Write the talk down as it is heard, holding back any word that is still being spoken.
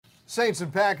Saints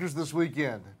and Packers this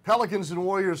weekend. Pelicans and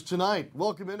Warriors tonight.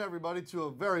 Welcome in, everybody, to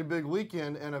a very big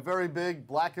weekend and a very big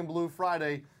Black and Blue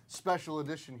Friday special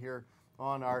edition here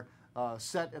on our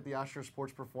set at the Osher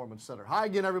Sports Performance Center. Hi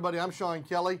again, everybody. I'm Sean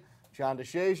Kelly, John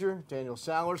DeShazier, Daniel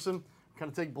Salerson.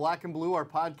 Kind of take Black and Blue, our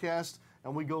podcast,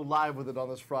 and we go live with it on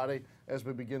this Friday as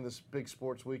we begin this big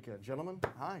sports weekend. Gentlemen,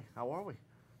 hi. How are we?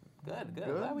 Good.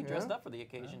 Glad we dressed up for the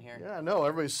occasion here. Yeah, I know.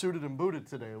 Everybody's suited and booted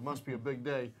today. It must be a big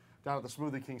day down at the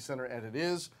Smoothie King Center, and it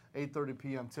is. 8:30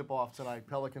 p.m. tip-off tonight,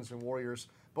 Pelicans and Warriors.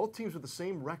 Both teams with the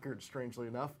same record, strangely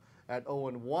enough, at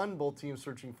 0-1. Both teams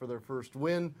searching for their first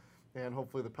win, and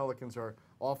hopefully the Pelicans are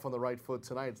off on the right foot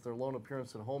tonight. It's their lone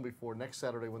appearance at home before next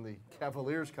Saturday when the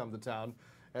Cavaliers come to town.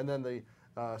 And then the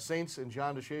Saints and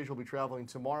John DeShazier will be traveling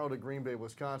tomorrow to Green Bay,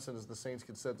 Wisconsin, as the Saints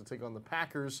get set to take on the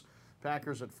Packers.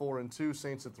 Packers at 4-2,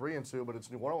 Saints at 3-2, but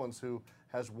it's New Orleans who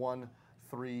has won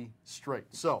 3 straight.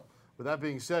 So, with that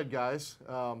being said, guys,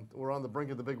 we're on the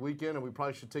brink of the big weekend, and we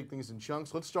probably should take things in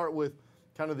chunks. Let's start with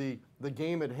kind of the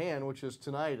game at hand, which is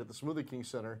tonight at the Smoothie King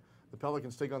Center. The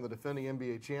Pelicans take on the defending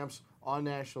NBA champs on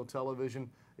national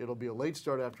television. It'll be a late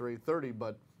start after 8:30,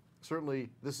 but certainly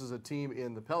this is a team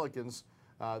in the Pelicans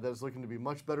that is looking to be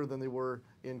much better than they were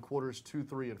in quarters 2,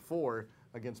 3, and 4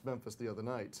 against Memphis the other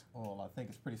night. Well, I think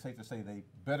it's pretty safe to say they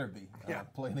better be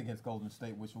playing against Golden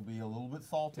State, which will be a little bit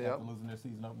salty after losing their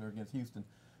season opener against Houston.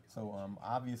 So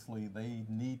obviously they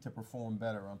need to perform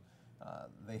better.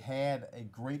 They had a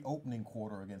great opening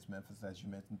quarter against Memphis, as you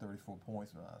mentioned, 34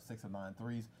 points, 6 of 9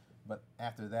 threes. But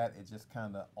after that, it just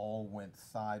kind of all went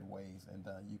sideways. And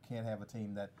you can't have a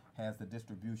team that has the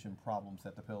distribution problems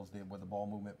that the Pels did, where the ball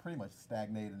movement pretty much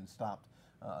stagnated and stopped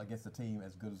against a team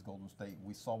as good as Golden State.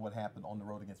 We saw what happened on the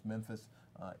road against Memphis.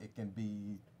 It can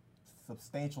be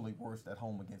substantially worse at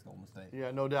home against Golden State.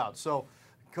 Yeah, no doubt. So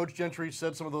Coach Gentry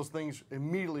said some of those things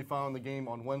immediately following the game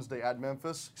on Wednesday at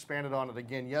Memphis, expanded on it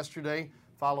again yesterday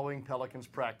following Pelicans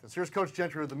practice. Here's Coach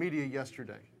Gentry with the media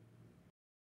yesterday.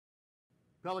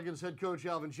 Pelicans head coach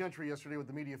Alvin Gentry yesterday with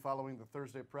the media following the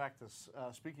Thursday practice.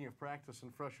 Speaking of practice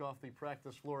and fresh off the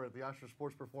practice floor at the Osher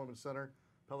Sports Performance Center,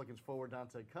 Pelicans forward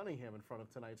Dante Cunningham in front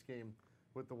of tonight's game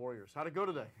with the Warriors. How'd it go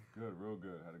today? Good, real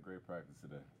good. Had a great practice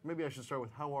today. Maybe I should start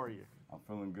with how are you? I'm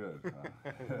feeling good.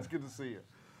 It's good to see you.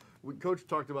 Coach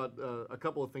talked about a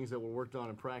couple of things that were worked on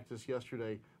in practice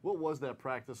yesterday. What was that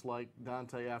practice like,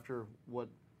 Dante, after what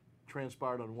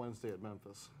transpired on Wednesday at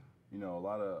Memphis? You know,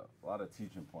 a lot of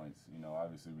teaching points. You know,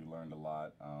 obviously we learned a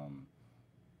lot.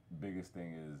 Biggest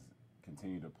thing is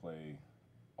continue to play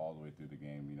all the way through the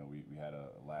game. You know, we had a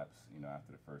lapse, you know,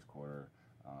 after the first quarter.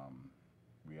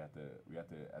 We have to,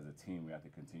 as a team, we have to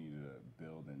continue to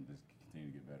build and just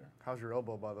continue to get better. How's your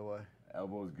elbow, by the way?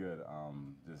 Elbow's good.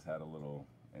 Just had a little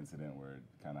incident where it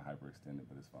kind of hyperextended,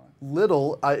 but it's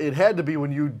fine. It had to be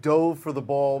when you dove for the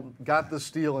ball, got the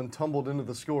steal, and tumbled into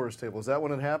the scorer's table. Is that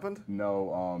when it happened?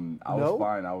 No, I was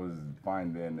fine. I was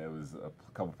fine then. It was a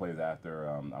couple plays after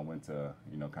I went to,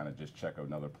 you know, kind of just check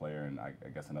another player, and I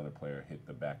guess another player hit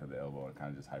the back of the elbow and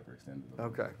kind of just hyperextended.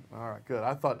 Okay, all right, good.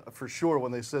 I thought for sure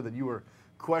when they said that you were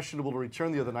questionable to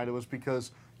return the other night, it was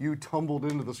because you tumbled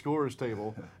into the scorer's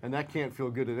table, and that can't feel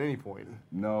good at any point.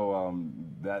 No,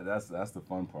 that's the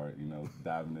fun part, you know,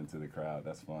 diving into the crowd.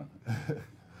 That's fun.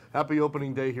 Happy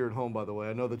opening day here at home, by the way.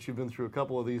 I know that you've been through a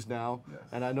couple of these now, yes.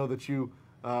 And I know that you,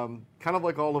 kind of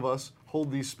like all of us,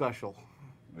 hold these special.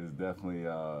 It's definitely,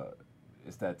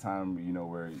 it's that time, you know,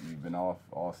 where you've been off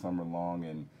all summer long,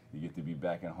 and you get to be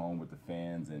back at home with the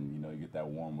fans, and, you know, you get that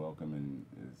warm welcome, and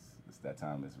it's that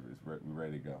time. We're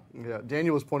ready to go. Yeah,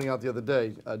 Daniel was pointing out the other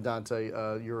day, Dante,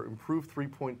 your improved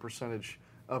three-point percentage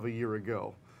of a year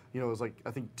ago. You know, it was like,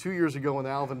 I think 2 years ago when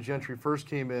Alvin Gentry first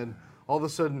came in, all of a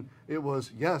sudden it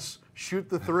was, yes, shoot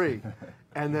the three.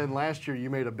 And then last year you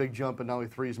made a big jump in not only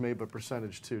threes made, but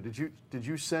percentage too. Did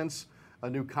you sense a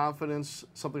new confidence,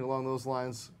 something along those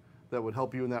lines that would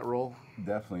help you in that role?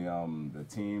 Definitely. The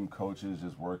team, coaches,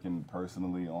 just working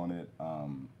personally on it.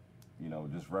 You know,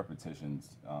 just repetitions.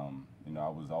 You know, I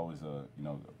was always a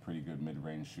pretty good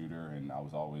mid-range shooter, and I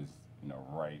was always, you know,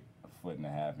 right a foot and a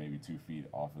half, maybe 2 feet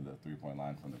off of the three-point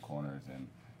line from the corners. And,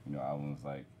 you know, Alvin was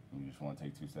like, you just want to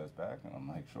take 2 steps back? And I'm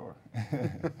like, sure.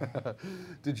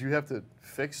 Did you have to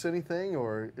fix anything,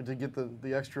 or to get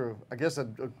the extra, I guess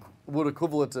would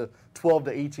equivalent to 12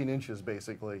 to 18 inches,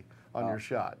 basically, on your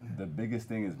shot? The biggest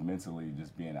thing is mentally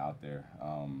just being out there.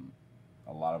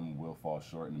 A lot of them will fall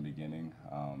short in the beginning.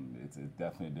 It's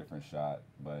definitely a different shot,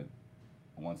 but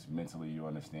once mentally you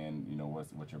understand, you know,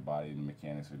 what your body and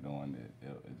mechanics are doing,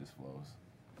 it just flows.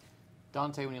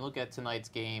 Dante, when you look at tonight's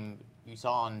game, you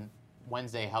saw on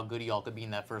Wednesday how good y'all could be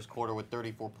in that first quarter with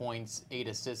 34 points, 8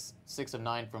 assists, 6 of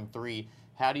 9 from 3.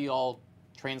 How do you all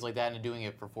translate that into doing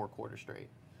it for 4 quarters straight?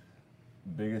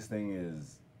 Biggest thing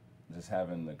is just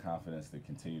having the confidence to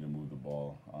continue to move the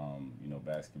ball. You know,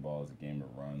 basketball is a game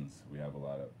of runs. We have a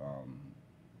lot of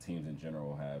teams in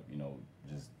general have, you know,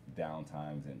 just down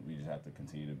times, and we just have to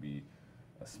continue to be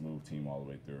a smooth team all the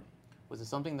way through. Was it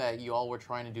something that you all were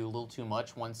trying to do a little too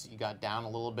much once you got down a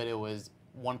little bit? It was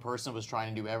one person was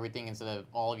trying to do everything instead of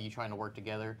all of you trying to work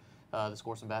together to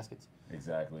score some baskets?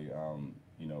 Exactly.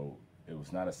 You know, it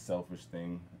was not a selfish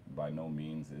thing by no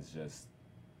means. It's just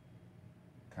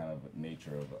kind of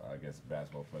nature of, I guess,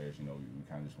 basketball players. You know, we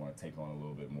kind of just want to take on a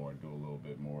little bit more, do a little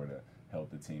bit more to help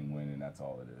the team win, and that's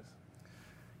all it is.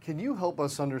 Can you help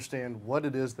us understand what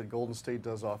it is that Golden State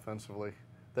does offensively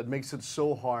that makes it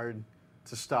so hard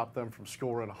to stop them from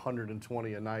scoring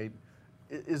 120 a night?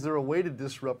 Is there a way to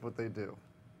disrupt what they do?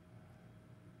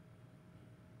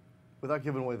 Without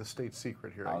giving away the state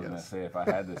secret here, I guess. I was going to say, if I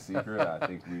had the secret, I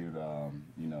think we would,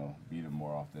 you know, beat them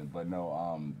more often. But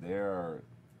no,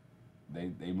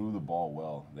 they move the ball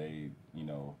well. They, you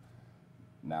know,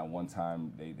 now one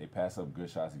time they pass up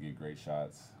good shots to get great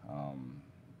shots.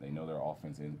 They know their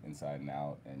offense inside and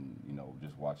out, and you know,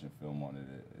 just watching film on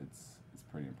it, it's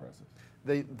pretty impressive.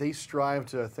 They strive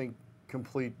to, I think,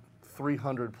 complete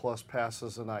 300 plus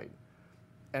passes a night,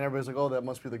 and everybody's like, "Oh, that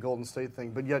must be the Golden State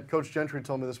thing." But yet, Coach Gentry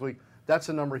told me this week that's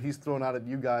a number he's thrown out at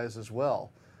you guys as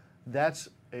well. That's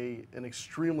an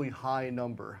extremely high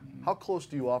number. Mm-hmm. How close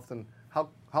do you often? How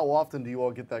often do you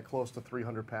all get that close to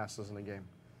 300 passes in a game?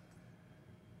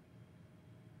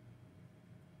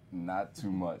 Not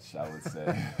too much, I would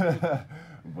say.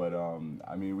 But,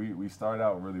 I mean, we start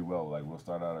out really well. Like, we'll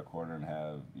start out a quarter and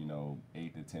have, you know,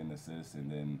 8 to 10 assists,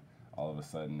 and then all of a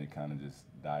sudden it kind of just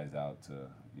dies out to,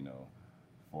 you know,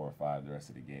 4 or 5 the rest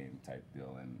of the game type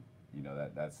deal. And, you know,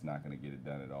 that's not going to get it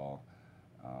done at all.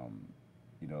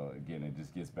 You know, again, it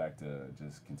just gets back to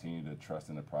just continue to trust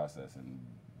in the process and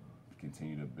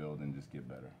continue to build and just get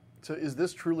better. So is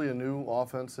this truly a new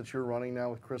offense that you're running now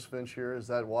with Chris Finch here? Is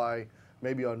that why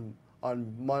maybe on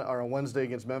Wednesday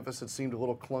against Memphis it seemed a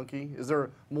little clunky? Is there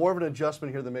more of an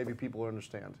adjustment here than maybe people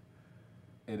understand?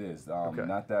 It is. Okay.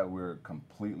 Not that we're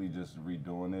completely just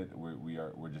redoing it.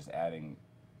 We're just adding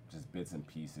just bits and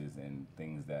pieces and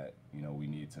things that, you know, we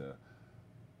need to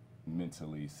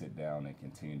mentally sit down and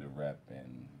continue to rep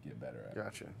and get better at.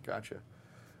 Gotcha.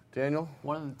 Daniel?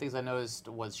 One of the things I noticed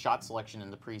was shot selection in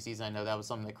the preseason. I know that was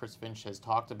something that Chris Finch has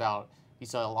talked about. You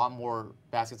saw a lot more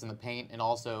baskets in the paint and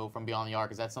also from beyond the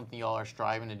arc. Is that something y'all are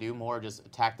striving to do more, just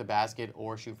attack the basket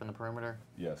or shoot from the perimeter?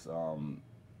 Yes.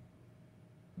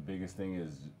 Biggest thing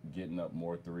is getting up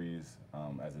more threes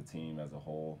as a team, as a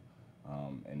whole,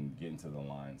 and getting to the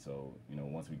line. So, you know,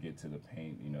 once we get to the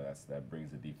paint, you know, that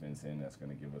brings the defense in. That's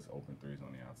going to give us open threes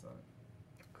on the outside.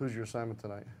 Who's your assignment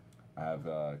tonight? I have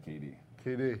KD.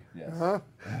 KD. Yes.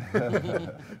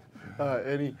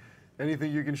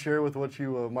 Anything you can share with what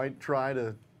you might try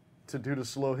to do to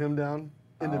slow him down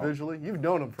individually? You've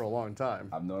known him for a long time.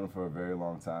 I've known him for a very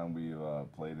long time. We've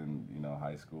played in, you know,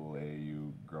 high school,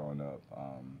 AAU, growing up.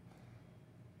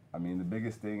 I mean, the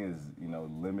biggest thing is, you know,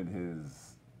 limit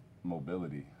his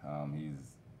mobility.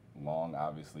 He's long,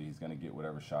 obviously. He's going to get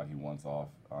whatever shot he wants off.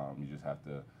 You just have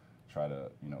to try to,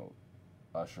 you know,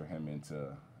 usher him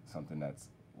into something that's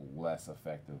less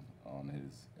effective on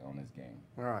his game.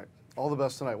 All right. All the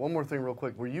best tonight. One more thing real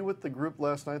quick. Were you with the group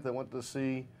last night that went to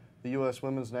see the U.S.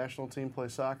 women's national team play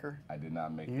soccer? I did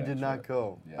not make that You did trip. not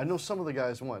go. Yes. I know some of the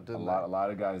guys went, didn't they? A lot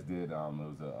of guys did. It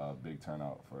was a big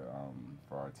turnout for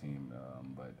our team,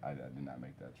 but I did not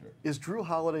make that trip. Is Drew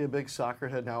Holiday a big soccer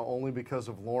head now only because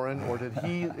of Lauren, or did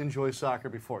he enjoy soccer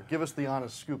before? Give us the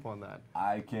honest scoop on that.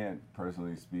 I can't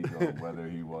personally speak on whether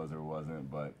he was or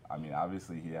wasn't, but I mean,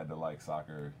 obviously he had to like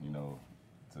soccer, you know,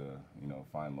 to, you know,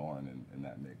 find Lauren in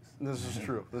that mix. This is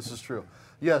true. This is true.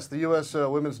 Yes, the U.S.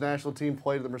 Women's National Team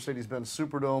played at the Mercedes-Benz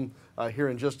Superdome. Here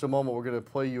in just a moment, we're going to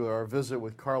play you our visit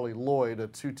with Carli Lloyd, a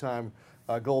 2-time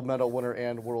gold medal winner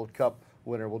and World Cup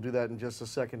winner. We'll do that in just a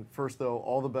second. First, though,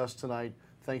 all the best tonight.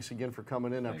 Thanks again for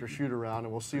coming in after shoot-around,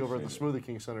 and we'll see you over at the Smoothie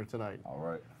King Center tonight. All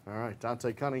right. All right,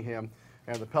 Dante Cunningham.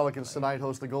 And the Pelicans tonight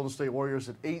host the Golden State Warriors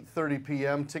at 8:30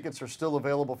 p.m. Tickets are still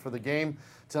available for the game.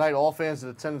 Tonight, all fans in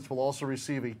attendance will also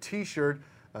receive a T-shirt.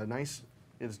 Nice,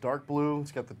 it's dark blue.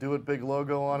 It's got the Do It Big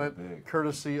logo on it,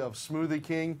 courtesy of Smoothie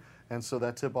King. And so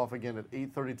that tip-off again at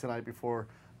 8:30 tonight before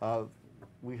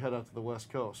we head out to the West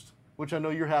Coast, which I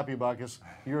know you're happy about because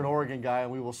you're an Oregon guy,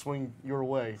 and we will swing your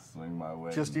way. Swing my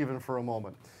way. Just even for a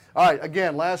moment. All right,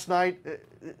 again, last night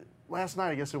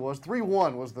I guess it was,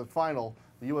 3-1 was the final.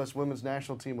 The U.S. Women's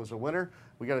National Team was a winner.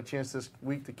 We got a chance this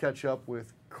week to catch up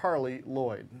with Carli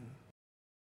Lloyd.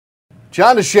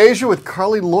 John DeShazier with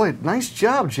Carly Lloyd. Nice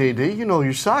job, JD. You know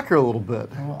your soccer a little bit.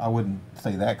 Well, I wouldn't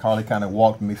say that. Carly kind of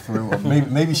walked me through, or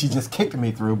maybe she just kicked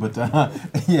me through. But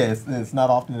yeah, it's not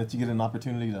often that you get an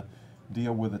opportunity to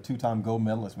deal with a two-time gold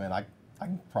medalist, man. I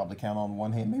can probably count on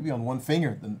one hand, maybe on one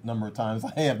finger, the number of times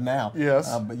I have now.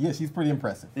 Yes. But yeah, she's pretty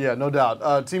impressive. Yeah, no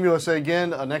doubt. Team USA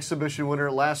again, an exhibition winner.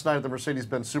 Last night at the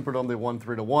Mercedes-Benz Superdome, they won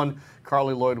 3-1.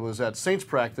 Carly Lloyd was at Saints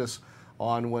practice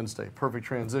on Wednesday. Perfect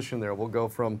transition there. We'll go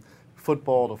from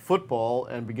football to football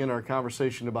and begin our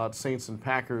conversation about Saints and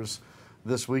Packers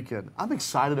this weekend. I'm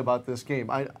excited about this game.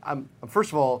 I'm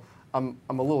first of all, I'm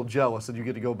a little jealous that you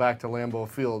get to go back to Lambeau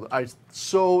Field. I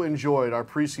so enjoyed our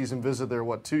preseason visit there,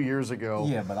 2 years ago?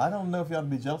 Yeah, but I don't know if you ought to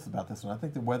be jealous about this one. I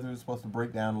think the weather is supposed to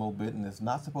break down a little bit, and it's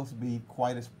not supposed to be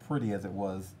quite as pretty as it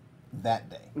was that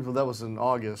day. Well, that was in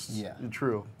August. Yeah.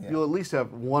 True. Yeah. You'll at least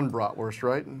have one bratwurst,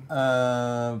 right?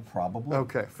 Probably.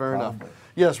 Okay, fair enough. Probably.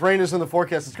 Yes, rain is in the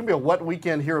forecast. It's going to be a wet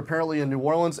weekend here apparently in New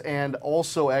Orleans and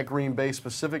also at Green Bay,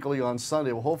 specifically on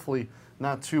Sunday. Well, hopefully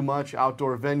not too much.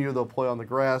 Outdoor venue, they'll play on the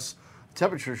grass.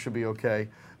 Temperature should be okay.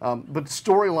 But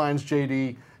storylines,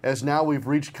 JD, as now we've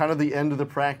reached kind of the end of the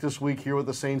practice week here with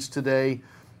the Saints today.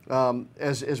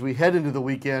 As we head into the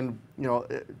weekend,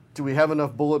 do we have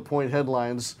enough bullet point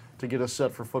headlines to get us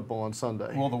set for football on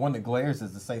Sunday? Well, the one that glares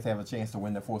is the Saints have a chance to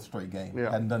win their fourth straight game. Yeah.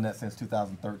 Hadn't done that since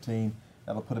 2013.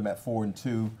 That'll put them at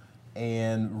 4-2.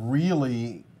 And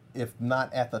really, if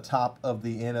not at the top of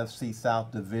the NFC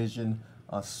South division,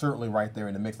 certainly right there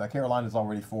in the mix. Now, Carolina's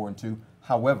already 4-2.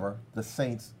 However, the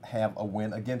Saints have a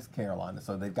win against Carolina,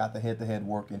 so they've got the head-to-head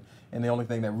working, and the only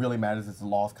thing that really matters is the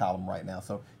loss column right now.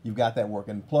 So you've got that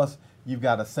working. Plus, you've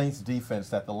got a Saints defense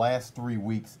that the last 3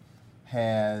 weeks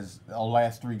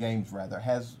last 3 games rather,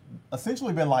 has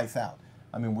essentially been lights out.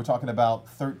 I mean, we're talking about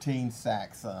 13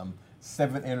 sacks,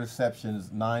 7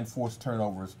 interceptions, 9 forced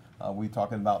turnovers. We're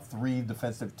talking about 3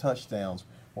 defensive touchdowns.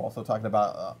 We're also talking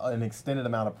about an extended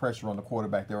amount of pressure on the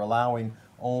quarterback. They're allowing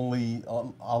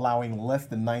less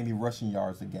than 90 rushing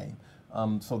yards a game.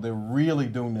 So they're really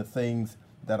doing the things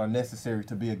that are necessary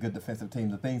to be a good defensive team,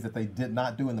 the things that they did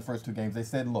not do in the first 2 games. They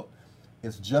said, look,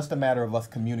 it's just a matter of us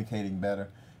communicating better.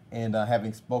 And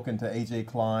having spoken to A.J.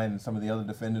 Klein and some of the other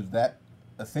defenders, that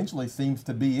essentially seems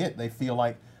to be it. They feel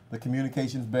like the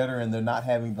communication's better and they're not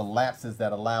having the lapses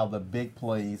that allow the big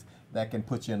plays that can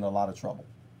put you in a lot of trouble.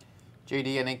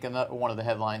 JD, I think one of the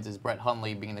headlines is Brett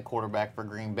Hundley being the quarterback for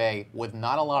Green Bay with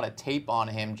not a lot of tape on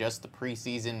him, just the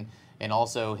preseason and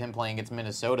also him playing against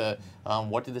Minnesota.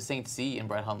 What did the Saints see in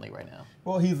Brett Hundley right now?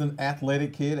 Well, he's an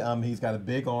athletic kid. He's got a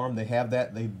big arm. They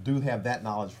do have that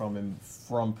knowledge from him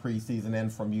from preseason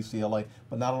and from UCLA,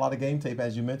 but not a lot of game tape,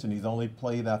 as you mentioned. He's only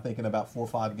played, I think, in about 4 or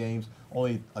 5 games,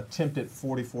 only attempted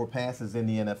 44 passes in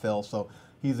the NFL. So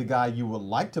he's a guy you would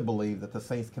like to believe that the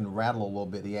Saints can rattle a little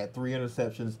bit. He had 3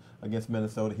 interceptions against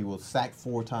Minnesota. He was sacked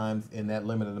 4 times in that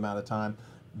limited amount of time.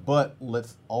 But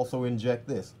let's also inject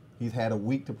this. He's had a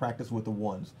week to practice with the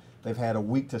ones. They've had a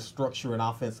week to structure an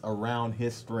offense around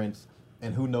his strengths,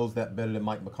 and who knows that better than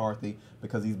Mike McCarthy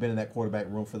because he's been in that quarterback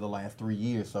room for the last 3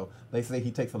 years. So they say he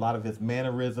takes a lot of his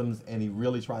mannerisms and he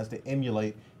really tries to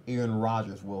emulate Aaron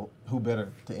Rodgers. Well, who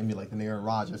better to emulate than Aaron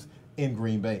Rodgers in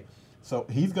Green Bay? So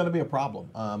he's going to be a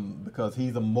problem because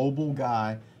he's a mobile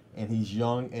guy and he's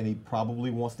young and he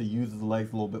probably wants to use his legs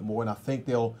a little bit more. And I think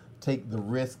they'll take the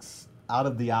risks out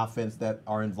of the offense that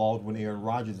are involved when Aaron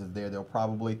Rodgers is there. They'll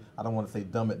probably, I don't want to say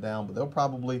dumb it down, but they'll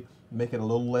probably make it a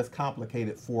little less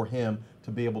complicated for him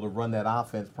to be able to run that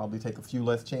offense, probably take a few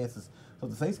less chances. So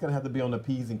the Saints going to have to be on the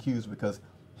P's and Q's because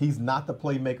he's not the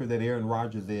playmaker that Aaron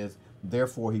Rodgers is.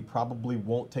 Therefore, he probably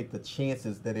won't take the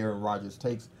chances that Aaron Rodgers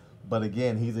takes. But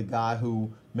again, he's a guy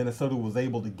who Minnesota was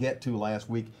able to get to last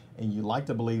week, and you like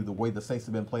to believe the way the Saints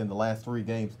have been playing the last 3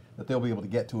 games that they'll be able to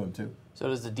get to him too. So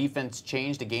does the defense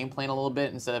change the game plan a little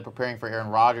bit? Instead of preparing for Aaron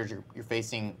Rodgers, you're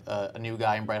facing a new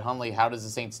guy in Brett Hundley. How does the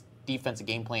Saints' defensive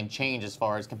game plan change as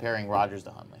far as comparing Rodgers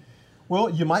to Hundley? Well,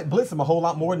 you might blitz him a whole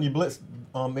lot more than you blitz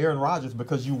Aaron Rodgers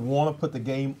because you want to put the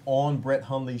game on Brett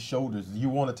Hundley's shoulders. You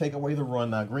want to take away the run.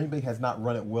 Now, Green Bay has not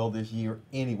run it well this year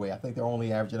anyway. I think they're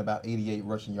only averaging about 88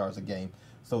 rushing yards a game.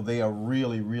 So they are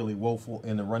really, really woeful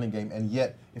in the running game. And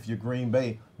yet, if you're Green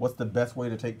Bay, what's the best way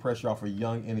to take pressure off a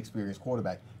young, inexperienced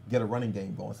quarterback? Get a running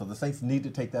game going. So the Saints need to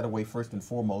take that away first and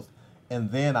foremost. And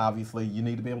then, obviously, you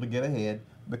need to be able to get ahead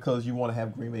because you want to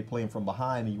have Green Bay playing from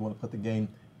behind and you want to put the game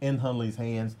in Hundley's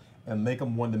hands and make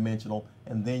him one-dimensional,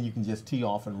 and then you can just tee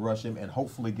off and rush him and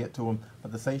hopefully get to him.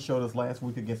 But the Saints showed us last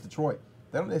week against Detroit.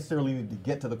 They don't necessarily need to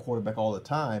get to the quarterback all the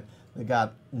time. They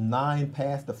got 9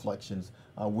 pass deflections,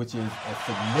 which is a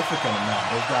significant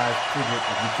amount. Those guys figured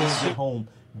if you can't get home,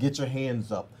 get your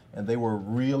hands up. And they were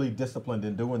really disciplined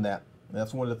in doing that. And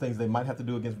that's one of the things they might have to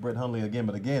do against Brett Hundley again.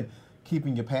 But again,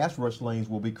 keeping your pass rush lanes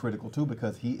will be critical too,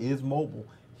 because he is mobile.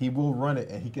 He will run it,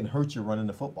 and he can hurt you running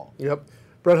the football. Yep.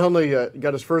 Brett Hundley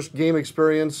got his first game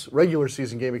experience, regular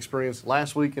season game experience,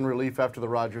 last week in relief after the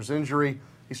Rodgers injury.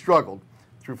 He struggled.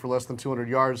 Threw for less than 200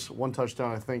 yards, 1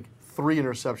 touchdown, I think, 3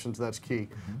 interceptions, that's key.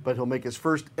 But he'll make his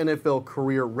first NFL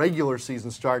career regular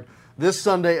season start this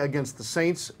Sunday against the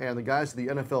Saints, and the guys at the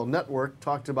NFL Network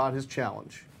talked about his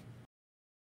challenge.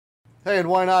 Hey, and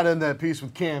why not end that piece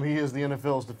with Cam? He is the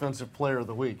NFL's Defensive Player of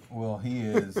the Week. Well, he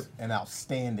is an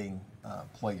outstanding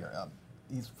player.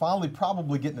 He's finally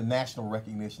probably getting the national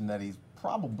recognition that he's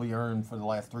probably earned for the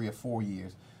last 3 or 4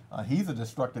 years. He's a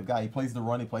destructive guy. He plays the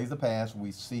run, he plays the pass.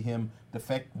 We see him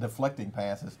deflecting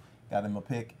passes. Got him a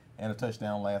pick and a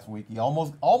touchdown last week. He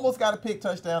almost got a pick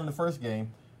touchdown in the first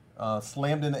game.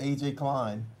 Slammed into A.J.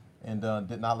 Klein and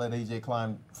did not let A.J.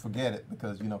 Klein forget it,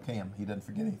 because, you know, Cam, he doesn't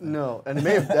forget anything. No, and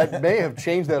that may have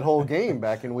changed that whole game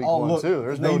back in week 1, too.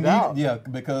 There's no doubt. Yeah,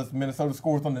 because Minnesota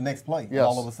scores on the next play. Yes.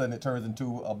 All of a sudden it turns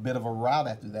into a bit of a rout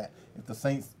after that. If the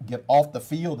Saints get off the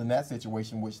field in that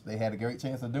situation, which they had a great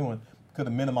chance of doing, could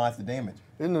have minimized the damage.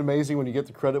 Isn't it amazing when you get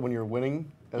the credit when you're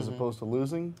winning as opposed to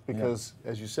losing? Because,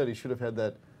 as you said, he should have had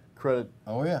that credit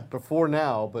before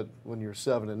now, but when you're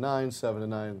 7-9,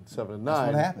 7-9, 7-9. That's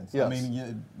what happens. Yes. I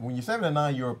mean, when you're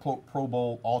 7-9, you're a Pro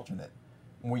Bowl alternate.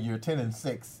 When you're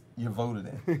 10-6, you're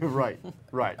voted in. Right.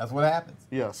 That's what happens.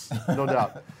 Yes, no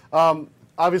doubt.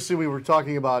 Obviously, we were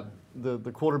talking about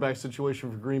the quarterback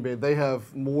situation for Green Bay. They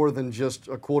have more than just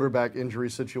a quarterback injury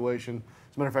situation.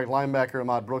 As a matter of fact, linebacker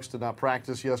Ahmad Brooks did not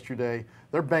practice yesterday.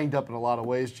 They're banged up in a lot of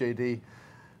ways, JD.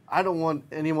 I don't want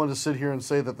anyone to sit here and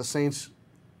say that the Saints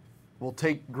will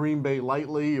take Green Bay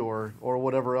lightly or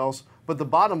whatever else. But the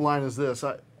bottom line is this: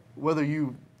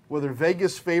 whether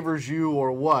Vegas favors you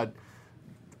or what,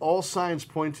 all signs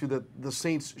point to that the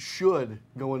Saints should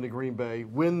go into Green Bay,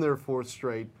 win their 4th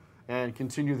straight, and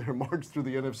continue their march through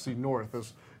the NFC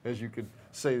North, as you could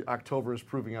say October is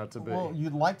proving out to be. Well,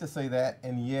 you'd like to say that,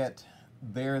 and yet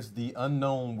there's the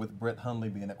unknown with Brett Hundley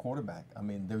being a quarterback. I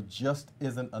mean, there just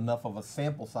isn't enough of a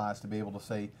sample size to be able to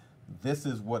say this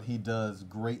is what he does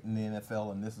great in the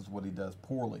NFL and this is what he does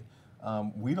poorly.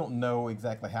 We don't know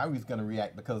exactly how he's going to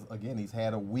react, because, again, he's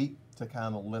had a week to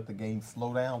kind of let the game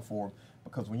slow down for him.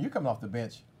 Because when you're coming off the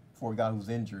bench for a guy who's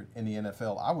injured in the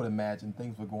NFL, I would imagine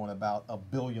things were going about 1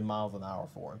 billion miles an hour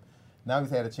for him. Now he's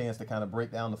had a chance to kind of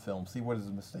break down the film, see what his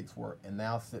mistakes were, and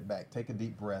now sit back, take a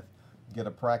deep breath, get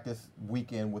a practice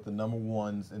weekend with the number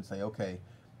ones and say, okay,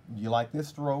 you like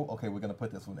this throw? Okay, we're going to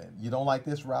put this one in. You don't like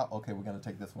this route? Okay, we're going to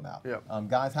take this one out. Yep.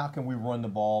 Guys, how can we run the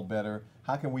ball better?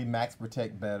 How can we max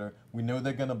protect better? We know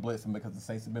they're going to blitz them because the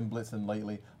Saints have been blitzing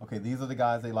lately. Okay, these are the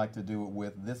guys they like to do it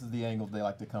with. This is the angles they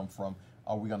like to come from.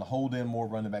 Are we going to hold in more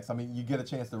running backs? I mean, you get a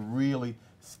chance to really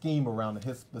scheme around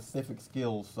his specific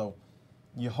skills. So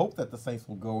you hope that the Saints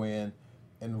will go in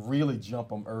and really jump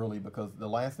them early, because the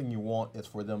last thing you want is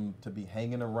for them to be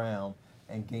hanging around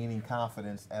and gaining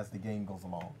confidence as the game goes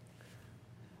along.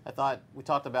 I thought we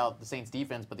talked about the Saints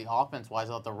defense, but the offense-wise,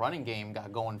 I thought the running game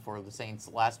got going for the Saints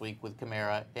last week with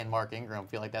Kamara and Mark Ingram. I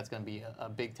feel like that's going to be a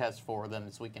big test for them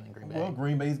this weekend in Green Bay. Well,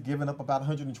 Green Bay's given up about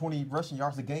 120 rushing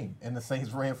yards a game, and the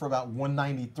Saints ran for about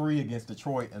 193 against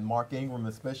Detroit. And Mark Ingram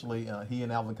especially, he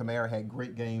and Alvin Kamara had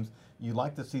great games. You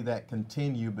like to see that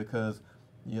continue because,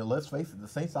 you know, let's face it, the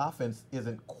Saints offense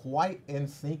isn't quite in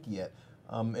sync yet.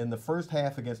 In the first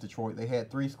half against Detroit, they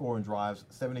had 3 scoring drives,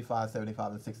 75,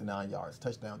 75, and 69 yards,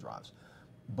 touchdown drives.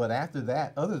 But after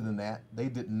that, other than that, they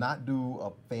did not do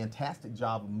a fantastic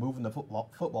job of moving the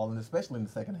football, and especially in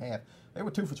the second half. They were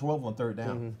 2 for 12 on 3rd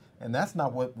down. And that's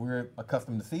not what we're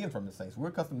accustomed to seeing from the Saints. We're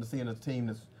accustomed to seeing a team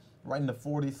that's right in the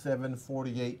 47,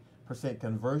 48%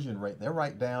 conversion rate. They're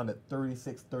right down at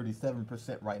 36,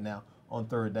 37% right now on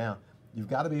 3rd down. You've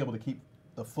got to be able to keep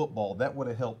the football. That would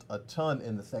have helped a ton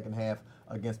in the second half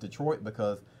against Detroit,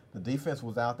 because the defense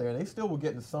was out there and they still were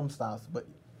getting some stops, but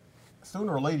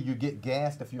sooner or later you get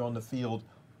gassed if you're on the field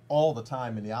all the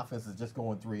time and the offense is just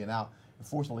going 3 and out.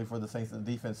 Unfortunately for the Saints, the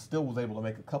defense still was able to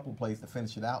make a couple of plays to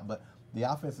finish it out, but the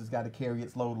offense has got to carry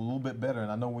its load a little bit better.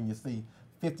 And I know when you see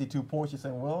 52 points, you're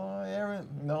saying, well, Aaron,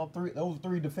 no, those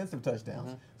 3 defensive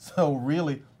touchdowns. So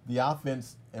really, the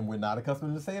offense, and we're not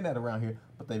accustomed to saying that around here,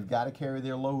 but they've got to carry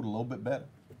their load a little bit better.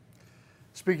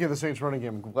 Speaking of the Saints running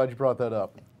game, I'm glad you brought that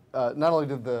up. Not only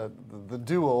did the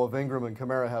duo of Ingram and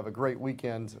Kamara have a great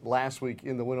weekend last week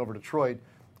in the win over Detroit,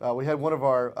 we had one of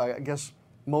our, I guess,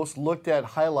 most looked at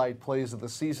highlight plays of the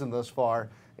season thus far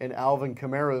in Alvin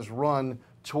Kamara's run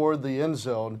toward the end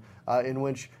zone, in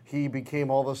which he became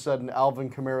all of a sudden Alvin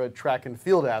Kamara, track and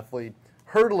field athlete,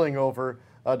 hurdling over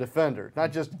a defender.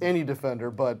 Not just any defender,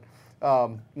 but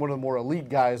one of the more elite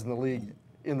guys in the league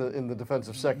in the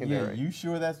defensive secondary. Yeah, you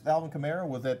sure that's Alvin Kamara?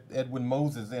 Was that Edwin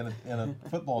Moses in a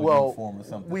football uniform or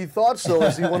something? We thought so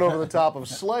as he went over the top of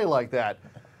Slay like that.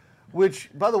 Which,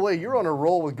 by the way, you're on a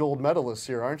roll with gold medalists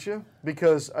here, aren't you?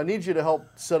 Because I need you to help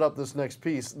set up this next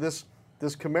piece. This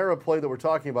Kamara play that we're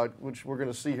talking about, which we're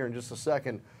going to see here in just a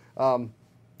second,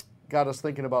 got us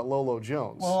thinking about Lolo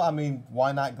Jones. Well, I mean,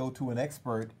 why not go to an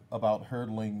expert about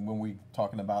hurdling when we're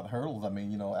talking about hurdles? I mean,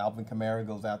 you know, Alvin Kamara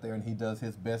goes out there and he does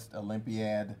his best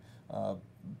Olympiad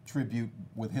tribute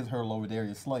with his hurdle over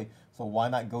Darius Slay. So why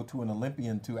not go to an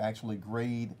Olympian to actually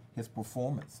grade his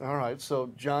performance? All right,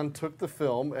 so John took the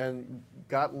film and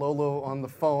got Lolo on the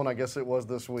phone, I guess it was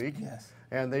this week. Yes.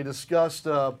 And they discussed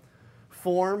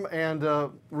form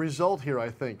and result here, I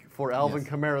think, for Alvin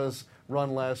Yes. Kamara's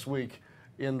run last week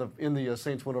in the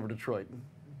Saints win over Detroit.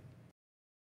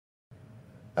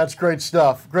 That's great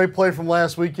stuff. Great play from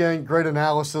last weekend. Great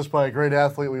analysis by a great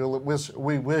athlete.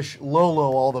 We wish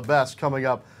Lolo all the best coming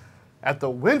up at the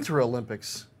Winter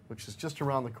Olympics, which is just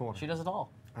around the corner. She does it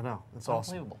all. I know. It's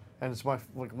awesome. Unbelievable. And it's one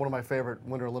of my favorite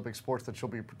Winter Olympic sports that she'll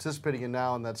be participating in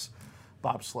now, and that's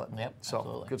bobsled. Yep, so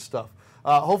absolutely. good stuff.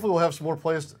 Hopefully we'll have some more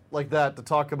plays like that to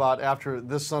talk about after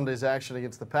this Sunday's action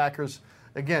against the Packers.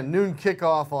 Again, noon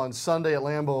kickoff on Sunday at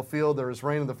Lambeau Field. There is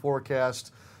rain in the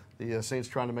forecast. The Saints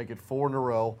trying to make it 4 in a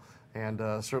row, and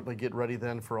certainly get ready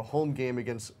then for a home game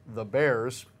against the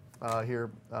Bears here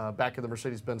back in the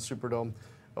Mercedes-Benz Superdome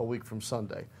a week from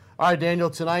Sunday. All right, Daniel,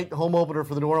 tonight, home opener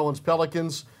for the New Orleans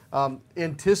Pelicans.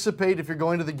 Anticipate, if you're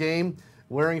going to the game,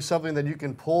 wearing something that you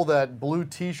can pull that blue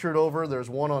T-shirt over. There's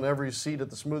one on every seat at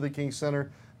the Smoothie King Center.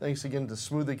 Thanks again to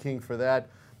Smoothie King for that.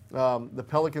 The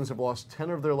Pelicans have lost 10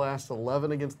 of their last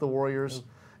 11 against the Warriors.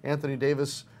 Anthony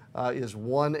Davis is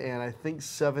 1 and I think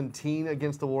 17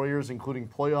 against the Warriors, including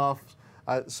playoffs.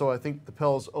 So I think the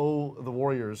Pels owe the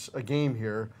Warriors a game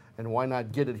here, and why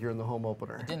not get it here in the home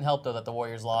opener? It didn't help, though, that the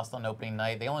Warriors lost on opening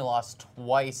night. They only lost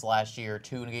twice last year,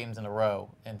 2 games in a row,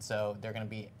 and so they're going to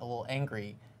be a little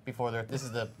angry before this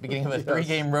is the beginning of a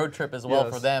 3-game road trip as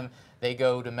well for them. They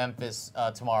go to Memphis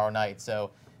tomorrow night,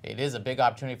 so it is a big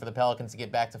opportunity for the Pelicans to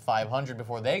get back to 500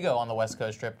 before they go on the West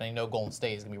Coast trip, and I know Golden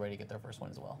State is going to be ready to get their first win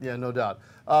as well. Yeah, no doubt.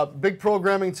 Big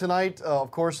programming tonight,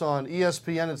 of course, on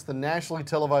ESPN. It's the nationally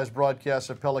televised broadcast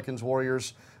of Pelicans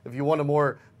Warriors. If you want a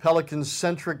more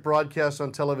Pelicans-centric broadcast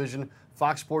on television,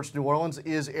 Fox Sports New Orleans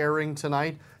is airing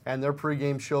tonight, and their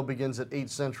pregame show begins at 8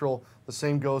 Central. The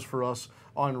same goes for us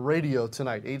on radio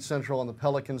tonight, 8 Central on the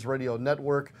Pelicans Radio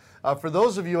Network. For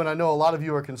those of you, and I know a lot of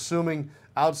you are consuming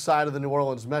outside of the New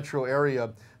Orleans metro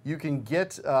area, you can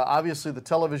get, obviously, the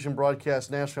television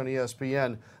broadcast nationally on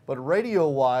ESPN, but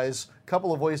radio-wise, a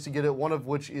couple of ways to get it, one of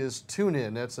which is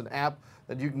TuneIn. That's an app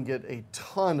that you can get a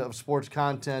ton of sports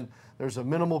content. There's a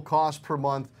minimal cost per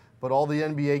month, but all the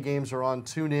NBA games are on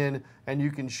TuneIn, and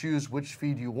you can choose which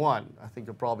feed you want. I think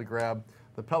you'll probably grab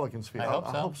the Pelicans feed. I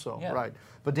hope so. Yeah. Right.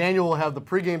 But Daniel will have the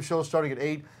pregame show starting at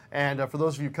 8, and for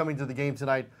those of you coming to the game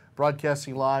tonight,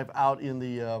 broadcasting live out in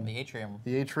the atrium.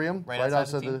 The atrium, Right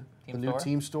outside the new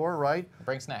team store, right?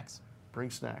 Bring snacks. Bring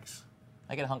snacks.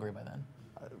 I get hungry by then.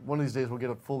 One of these days we'll get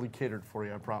it fully catered for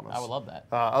you, I promise. I would love that.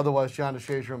 Otherwise, John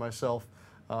DeShazier and myself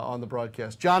on the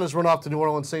broadcast. John has run off to New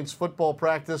Orleans Saints football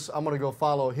practice. I'm going to go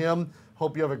follow him.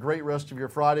 Hope you have a great rest of your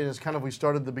Friday. And as kind of we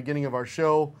started the beginning of our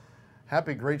show,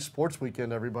 happy great sports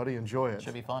weekend, everybody. Enjoy it.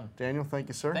 Should be fun. Daniel, thank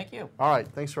you, sir. Thank you. All right.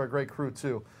 Thanks to our great crew,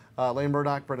 too. Lane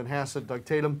Murdoch, Brendan Hassett, Doug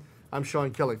Tatum. I'm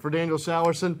Sean Kelly. For Daniel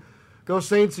Sowerson, go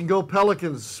Saints and go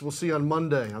Pelicans. We'll see you on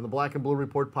Monday on the Black and Blue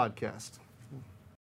Report podcast.